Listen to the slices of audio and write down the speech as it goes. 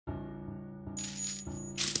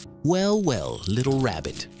Well, well, little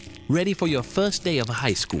rabbit. Ready for your first day of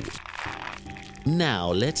high school.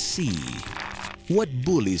 Now, let's see. What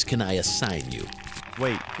bullies can I assign you?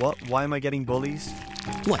 Wait, what? Why am I getting bullies?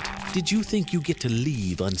 What? Did you think you get to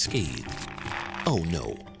leave unscathed? Oh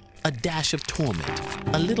no. A dash of torment,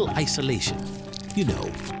 a little isolation. You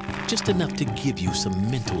know, just enough to give you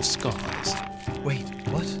some mental scars. Wait,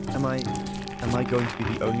 what? Am I going to be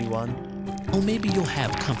the only one? Oh, maybe you'll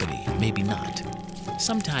have company, maybe not.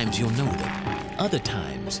 Sometimes you'll know them. Other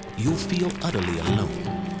times, you'll feel utterly alone.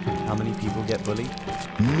 How many people get bullied?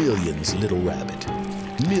 Millions, little rabbit.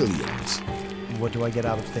 Millions. What do I get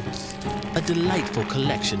out of this? A delightful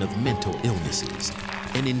collection of mental illnesses.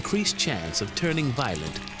 An increased chance of turning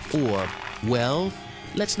violent or, well,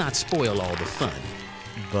 let's not spoil all the fun.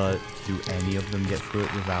 But do any of them get through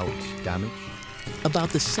it without damage? About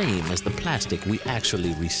the same as the plastic we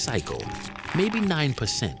actually recycle. Maybe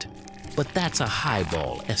 9%. But that's a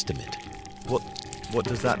highball estimate. What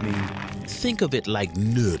does that mean? Think of it like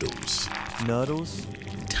nurdles. Nurdles?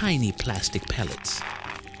 Tiny plastic pellets.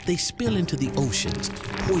 They spill into the oceans,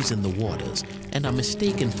 poison the waters, and are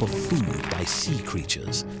mistaken for food by sea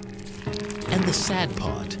creatures. And the sad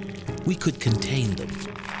part, we could contain them.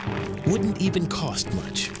 Wouldn't even cost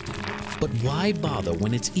much. But why bother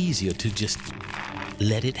when it's easier to just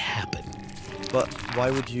let it happen? But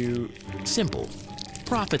why would you... Simple.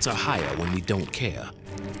 Profits are higher when we don't care.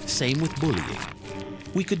 Same with bullying.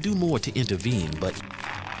 We could do more to intervene, but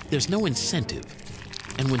there's no incentive.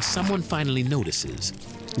 And when someone finally notices,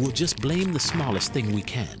 we'll just blame the smallest thing we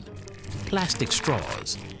can. Plastic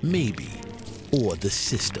straws, maybe, or the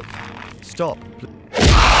system. Stop.